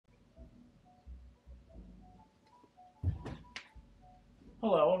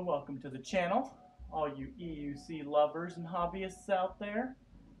Hello and welcome to the channel, all you EUC lovers and hobbyists out there.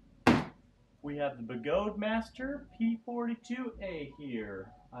 We have the Begode Master P42A here.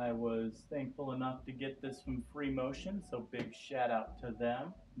 I was thankful enough to get this from Free Motion, so big shout out to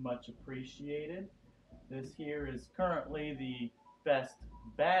them, much appreciated. This here is currently the best,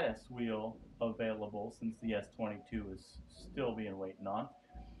 baddest wheel available since the S22 is still being waiting on.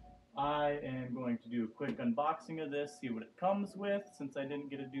 I am going to do a quick unboxing of this, see what it comes with, since I didn't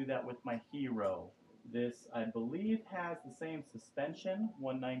get to do that with my Hero. This, I believe, has the same suspension,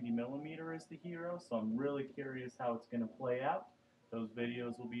 190mm is the Hero, so I'm really curious how it's going to play out. Those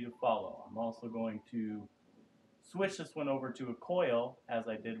videos will be to follow. I'm also going to switch this one over to a coil, as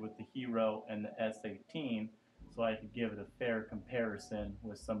I did with the Hero and the S18, so I could give it a fair comparison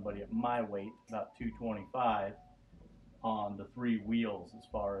with somebody at my weight, about 225. On the three wheels as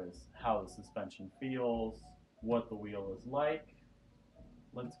far as how the suspension feels, what the wheel is like.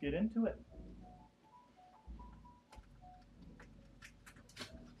 Let's get into it.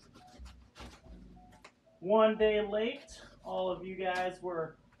 One day late. All of you guys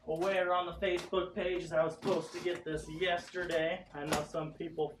were aware on the Facebook page I was supposed to get this yesterday. I know some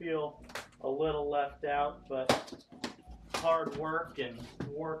people feel a little left out, but hard work and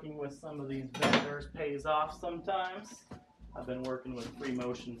working with some of these vendors pays off sometimes. I've been working with Free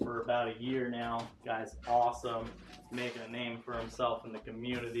Motion for about a year now. Guy's awesome, making a name for himself in the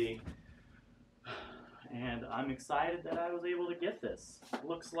community. And I'm excited that I was able to get this.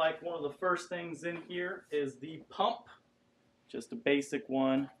 Looks like one of the first things in here is the pump. Just a basic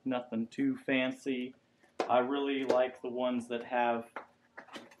one, nothing too fancy. I really like the ones that have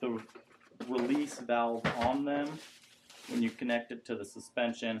the release valve on them. When you connect it to the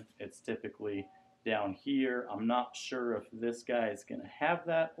suspension, it's typically down here. I'm not sure if this guy is going to have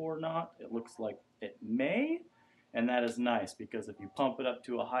that or not. It looks like it may, and that is nice because if you pump it up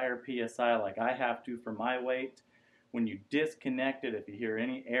to a higher PSI like I have to for my weight, when you disconnect it, if you hear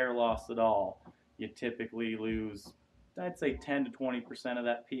any air loss at all, you typically lose, I'd say 10 to 20% of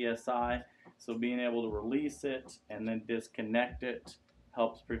that PSI. So being able to release it and then disconnect it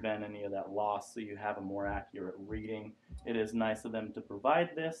helps prevent any of that loss so you have a more accurate reading. It is nice of them to provide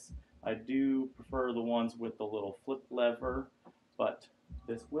this. I do prefer the ones with the little flip lever, but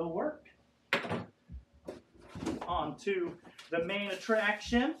this will work. On to the main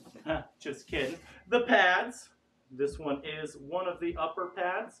attraction. Just kidding. The pads. This one is one of the upper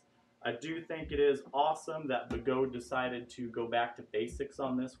pads. I do think it is awesome that Begode decided to go back to basics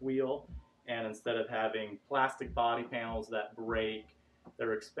on this wheel, and instead of having plastic body panels that break,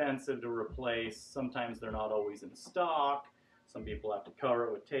 they're expensive to replace. Sometimes they're not always in stock. Some people have to cover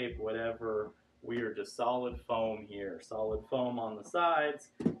it with tape, whatever. We are just solid foam here. Solid foam on the sides.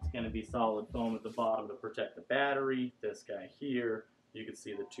 It's going to be solid foam at the bottom to protect the battery. This guy here, you can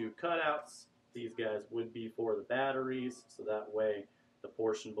see the two cutouts. These guys would be for the batteries, so that way the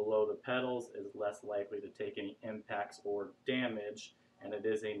portion below the pedals is less likely to take any impacts or damage. And it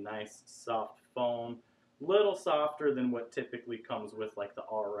is a nice soft foam. Little softer than what typically comes with like the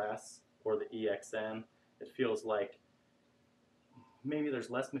RS or the EXN. It feels like maybe there's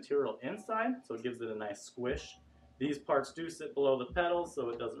less material inside, so it gives it a nice squish. These parts do sit below the pedals, so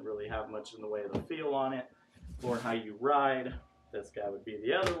it doesn't really have much in the way of the feel on it or how you ride. This guy would be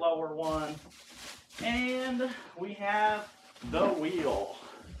the other lower one. And we have the wheel.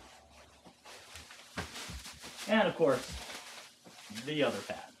 And of course, the other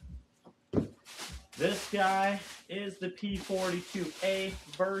pad. This guy is the P42A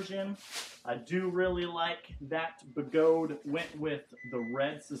version. I do really like that Begode went with the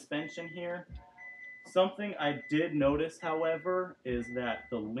red suspension here. Something I did notice, however, is that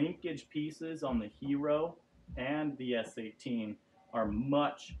the linkage pieces on the Hero and the S18 are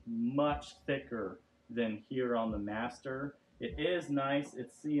much, much thicker than here on the Master. It is nice,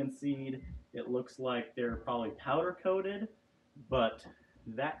 it's CNC'd, it looks like they're probably powder coated, but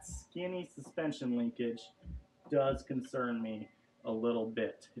that skinny suspension linkage does concern me a little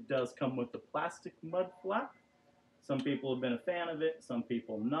bit. It does come with the plastic mud flap. Some people have been a fan of it, some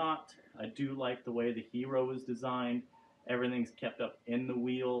people not. I do like the way the Hero is designed. Everything's kept up in the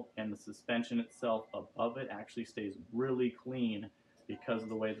wheel, and the suspension itself above it actually stays really clean because of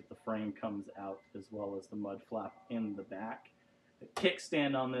the way that the frame comes out, as well as the mud flap in the back. The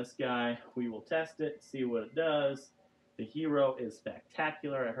kickstand on this guy, we will test it, see what it does. The Hero is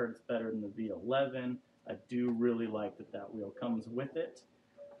spectacular. I heard it's better than the V11. I do really like that that wheel comes with it.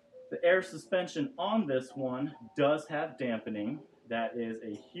 The air suspension on this one does have dampening. That is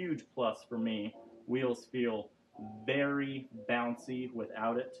a huge plus for me. Wheels feel very bouncy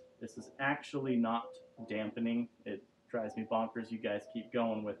without it. This is actually not dampening. It drives me bonkers. You guys keep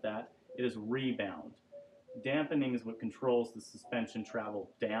going with that. It is rebound. Dampening is what controls the suspension travel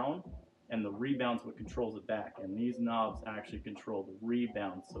down, and the rebound is what controls it back. And these knobs actually control the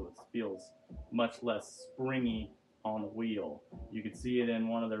rebound, so it feels much less springy on the wheel. You could see it in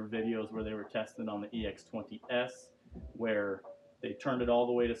one of their videos where they were testing on the EX20S, where they turned it all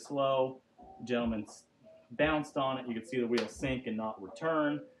the way to slow. Gentleman bounced on it. You could see the wheel sink and not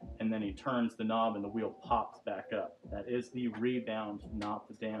return, and then he turns the knob and the wheel pops back up. That is the rebound, not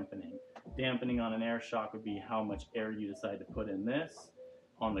the dampening. Dampening on an air shock would be how much air you decide to put in this.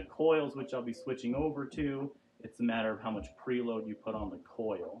 On the coils, which I'll be switching over to, it's a matter of how much preload you put on the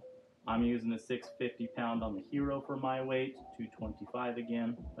coil. I'm using a 650 pound on the Hero for my weight, 225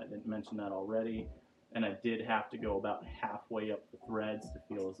 again, if I didn't mention that already. And I did have to go about halfway up the threads to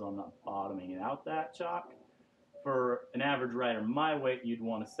feel as though I'm not bottoming it out that shock. For an average rider my weight, you'd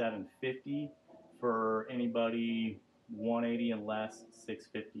want a 750. For anybody 180 and less,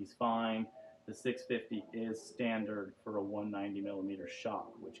 650 is fine. The 650 is standard for a 190 millimeter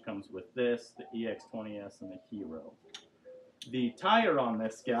shock, which comes with this, the EX20S, and the Hero. The tire on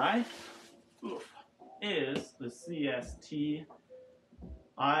this guy is the CST.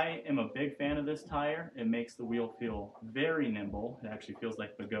 I am a big fan of this tire. It makes the wheel feel very nimble. It actually feels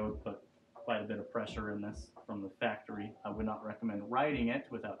like Begode put quite a bit of pressure in this from the factory. I would not recommend riding it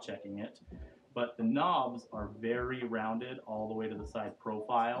without checking it. But the knobs are very rounded all the way to the side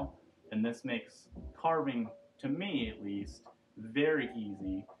profile, and this makes carving, to me at least, very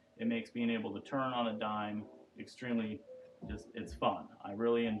easy. It makes being able to turn on a dime extremely it's fun. I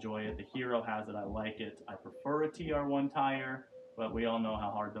really enjoy it. The Hero has it. I like it. I prefer a TR1 tire, but we all know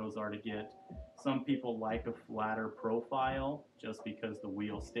how hard those are to get. Some people like a flatter profile just because the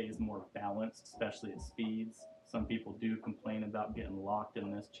wheel stays more balanced, especially at speeds. Some people do complain about getting locked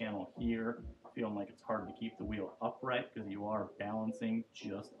in this channel here, feeling like it's hard to keep the wheel upright because you are balancing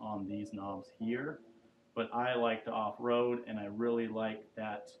just on these knobs here. But I like to off-road, and I really like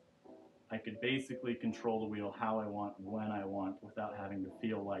that I could basically control the wheel how I want, when I want, without having to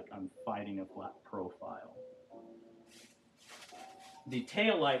feel like I'm fighting a flat profile. The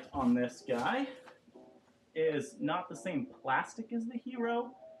taillight on this guy is not the same plastic as the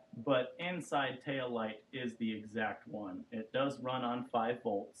Hero, but inside taillight is the exact one. It does run on 5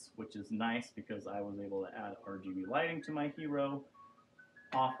 volts, which is nice because I was able to add RGB lighting to my Hero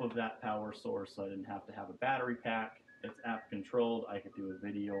off of that power source, so I didn't have to have a battery pack. It's app controlled. I could do a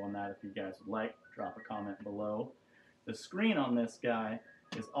video on that if you guys would like. Drop a comment below. The screen on this guy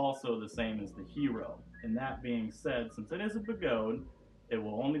is also the same as the Hero. And that being said, since it is a Begode, it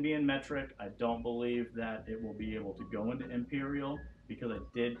will only be in metric. I don't believe that it will be able to go into imperial because I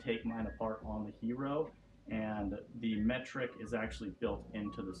did take mine apart on the Hero, and the metric is actually built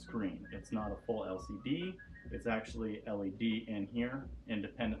into the screen. It's not a full LCD. It's actually LED in here,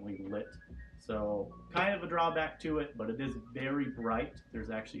 independently lit. So kind of a drawback to it, but it is very bright. There's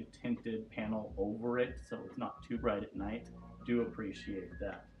actually a tinted panel over it, so it's not too bright at night. Do appreciate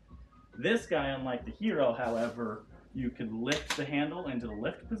that. This guy, unlike the Hero, however, you could lift the handle into the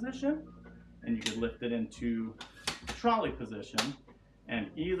lift position, and you could lift it into the trolley position,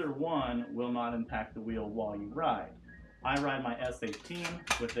 and either one will not impact the wheel while you ride. I ride my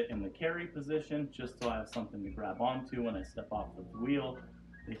S18 with it in the carry position, just so I have something to grab onto when I step off the wheel.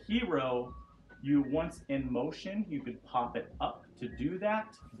 The Hero, once in motion, you could pop it up to do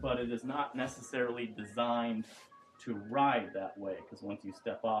that, but it is not necessarily designed to ride that way, because once you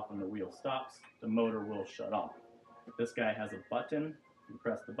step off and the wheel stops, the motor will shut off. This guy has a button. You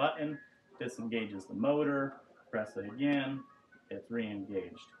press the button, disengages the motor, press it again, it's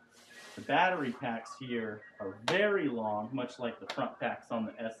re-engaged. The battery packs here are very long, much like the front packs on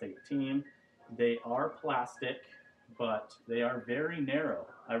the S18. They are plastic, but they are very narrow.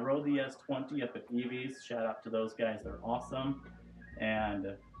 I rode the S20 up at EVs. Shout out to those guys, they're awesome.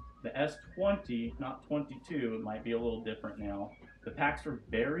 And the S20, not 22, it might be a little different now. The packs were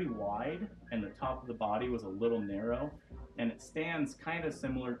very wide, and the top of the body was a little narrow, and it stands kind of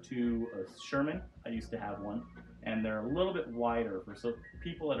similar to a Sherman. I used to have one, and they're a little bit wider for so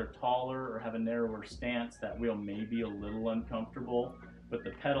people that are taller or have a narrower stance. That wheel may be a little uncomfortable, but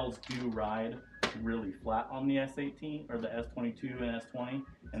the pedals do ride really flat on the S18 or the S22 and S20,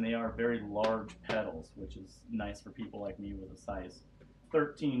 and they are very large pedals, which is nice for people like me with a size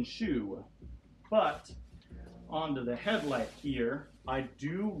 13 shoe. But onto the headlight here, I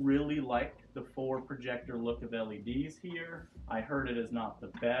do really like the 4 projector look of LEDs here. I heard it is not the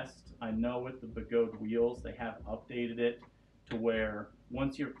best. I know with the Begode wheels, they have updated it to where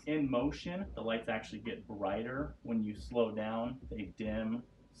once you're in motion, the lights actually get brighter. When you slow down, they dim.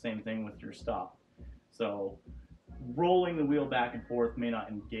 Same thing with your stop. So rolling the wheel back and forth may not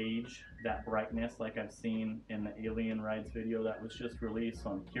engage that brightness like I've seen in the Alien Rides video that was just released, so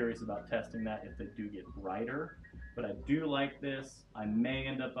I'm curious about testing that if they do get brighter. But I do like this. I may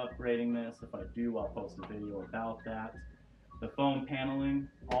end up upgrading this. If I do, I'll post a video about that. The foam paneling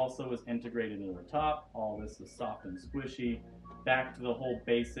also is integrated into the top. All this is soft and squishy. Back to the whole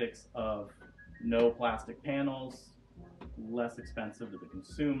basics of no plastic panels, less expensive to the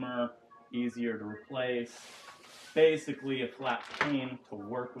consumer, easier to replace. Basically a flat pane to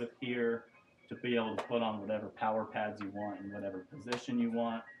work with here to be able to put on whatever power pads you want in whatever position you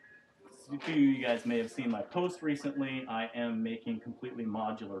want. A few of you guys may have seen my post recently. I am making completely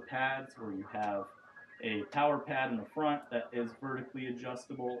modular pads where you have a power pad in the front that is vertically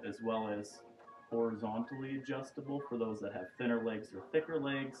adjustable as well as horizontally adjustable for those that have thinner legs or thicker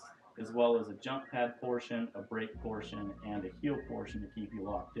legs, as well as a jump pad portion, a brake portion, and a heel portion to keep you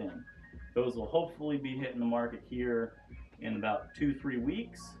locked in. Those will hopefully be hitting the market here in about 2-3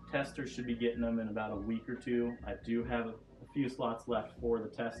 weeks. Testers should be getting them in about a week or two. I do have a few slots left for the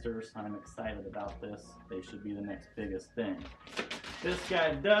testers. I'm excited about this. They should be the next biggest thing. This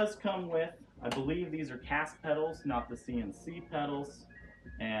guy does come with, I believe these are cast pedals, not the CNC pedals,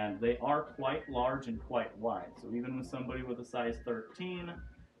 and they are quite large and quite wide. So even with somebody with a size 13,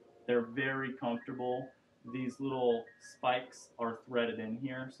 they're very comfortable. These little spikes are threaded in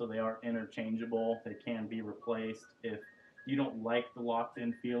here, so they are interchangeable. They can be replaced if you don't like the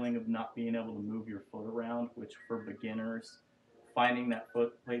locked-in feeling of not being able to move your foot around, which for beginners, finding that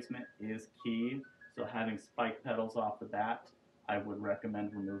foot placement is key. So having spike pedals off the bat, I would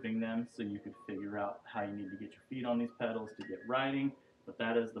recommend removing them so you could figure out how you need to get your feet on these pedals to get riding. But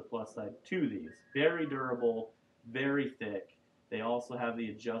that is the plus side to these. Very durable, very thick. They also have the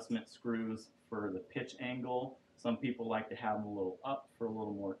adjustment screws for the pitch angle. Some people like to have them a little up for a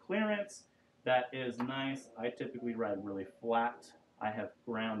little more clearance. That is nice. I typically ride really flat. I have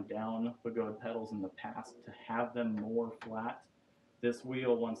ground down Begode pedals in the past to have them more flat. This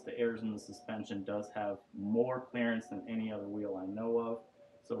wheel, once the air's in the suspension, does have more clearance than any other wheel I know of.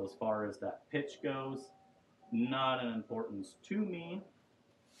 So as far as that pitch goes, not an importance to me.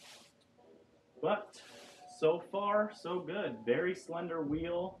 But so far, so good. Very slender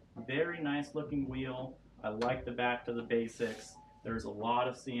wheel, very nice looking wheel. I like the back to the basics. There's a lot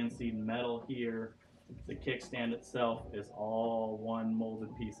of CNC metal here. The kickstand itself is all one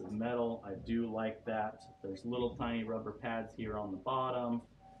molded piece of metal. I do like that. There's little tiny rubber pads here on the bottom.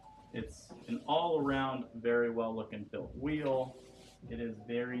 It's an all-around very well looking built wheel. It is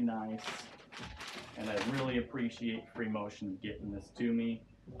very nice, and I really appreciate Free Motion getting this to me.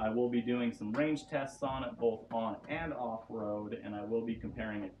 I will be doing some range tests on it, both on and off-road, and I will be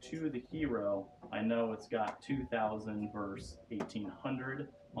comparing it to the Hero. I know it's got 2,000 versus 1,800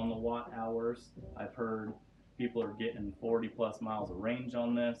 on the watt hours. I've heard people are getting 40 plus miles of range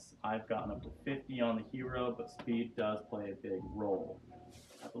on this. I've gotten up to 50 on the Hero, but speed does play a big role.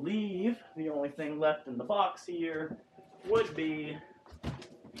 I believe the only thing left in the box here would be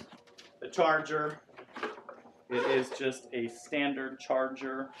the charger. It is just a standard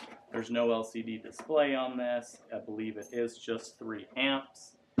charger. There's no LCD display on this. I believe it is just 3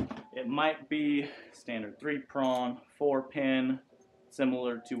 amps. It might be standard 3-prong, 4-pin,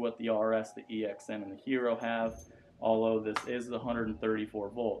 similar to what the RS, the EXN, and the Hero have, although this is the 134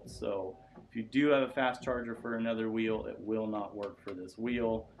 volts. So if you do have a fast charger for another wheel, it will not work for this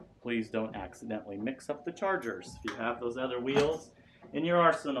wheel. Please don't accidentally mix up the chargers if you have those other wheels in your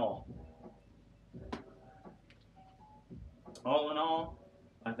arsenal. All in all,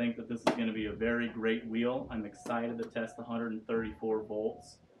 I think that this is going to be a very great wheel. I'm excited to test the 134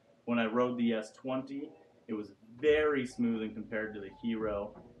 volts. When I rode the S20, it was very smooth and compared to the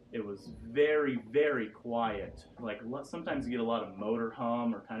Hero. It was very, very quiet. Like sometimes you get a lot of motor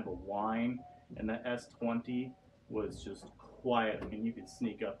hum or kind of a whine, and the S20 was just quiet. I mean, you could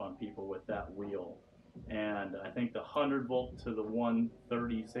sneak up on people with that wheel. And I think the 100 volt to the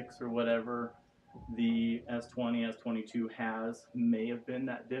 136 or whatever the S20, S22 has may have been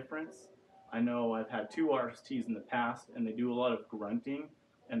that difference. I know I've had 2 RSTs in the past, and they do a lot of grunting,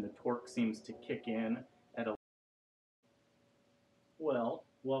 and the torque seems to kick in at a... Well,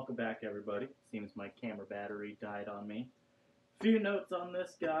 welcome back everybody. Seems my camera battery died on me. Few notes on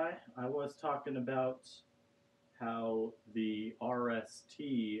this guy. I was talking about how the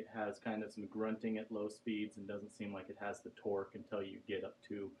RST has kind of some grunting at low speeds and doesn't seem like it has the torque until you get up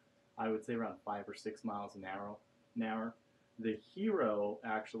to, I would say, around 5 or 6 miles an hour. The Hero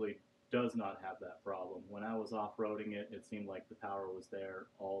actually does not have that problem. When I was off-roading it, it seemed like the power was there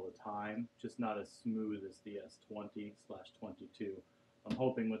all the time, just not as smooth as the S20/22. I'm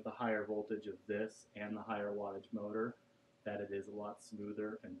hoping with the higher voltage of this and the higher wattage motor that it is a lot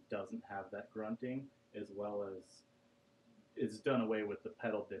smoother and doesn't have that grunting, as well as it's done away with the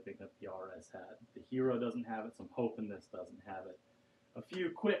pedal dipping that the RS had. The Hero doesn't have it, so I'm hoping this doesn't have it. A few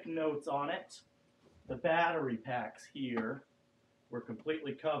quick notes on it. The battery packs here were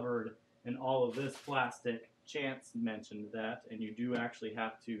completely covered in all of this plastic. Chance mentioned that, and you do actually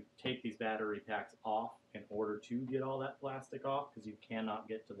have to take these battery packs off in order to get all that plastic off, because you cannot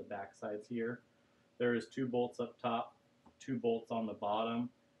get to the back sides here. There is 2 bolts up top, 2 bolts on the bottom.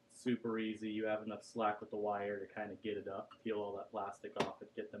 Super easy. You have enough slack with the wire to kind of get it up, peel all that plastic off, and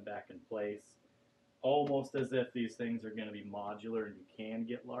get them back in place. Almost as if these things are going to be modular and you can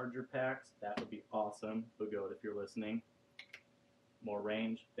get larger packs. That would be awesome. Begode, if you're listening. More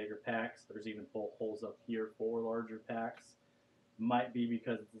range, bigger packs. There's even bolt holes up here for larger packs. Might be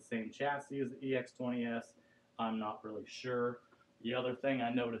because it's the same chassis as the EX20S. I'm not really sure. The other thing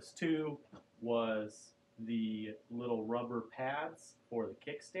I noticed too was the little rubber pads for the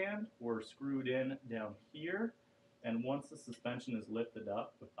kickstand were screwed in down here. And once the suspension is lifted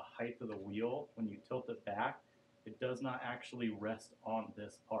up with the height of the wheel, when you tilt it back, it does not actually rest on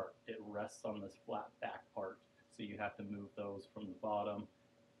this part. It rests on this flat back part. So you have to move those from the bottom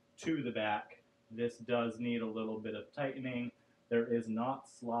to the back. This does need a little bit of tightening. There is not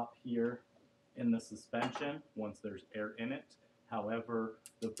slop here in the suspension once there's air in it. However,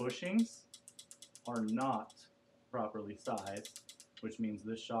 the bushings are not properly sized, which means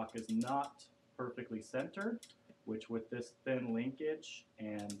this shock is not perfectly centered, which with this thin linkage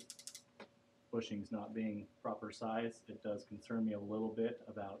and bushings not being proper size, it does concern me a little bit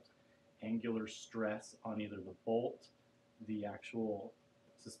about angular stress on either the bolt, the actual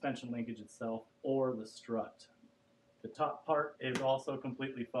suspension linkage itself, or the strut. The top part is also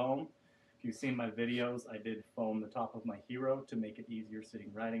completely foam. If you've seen my videos, I did foam the top of my Hero to make it easier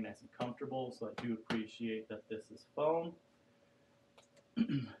sitting riding, nice and comfortable, so I do appreciate that this is foam.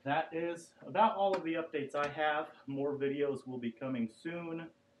 That is about all of the updates I have. More videos will be coming soon.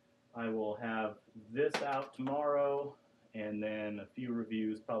 I will have this out tomorrow, and then a few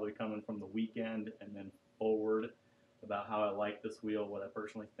reviews probably coming from the weekend and then forward about how I like this wheel, what I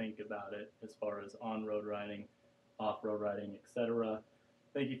personally think about it as far as on-road riding, off-road riding, etc.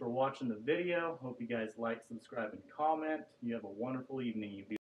 Thank you for watching the video. Hope you guys like, subscribe, and comment. You have a wonderful evening.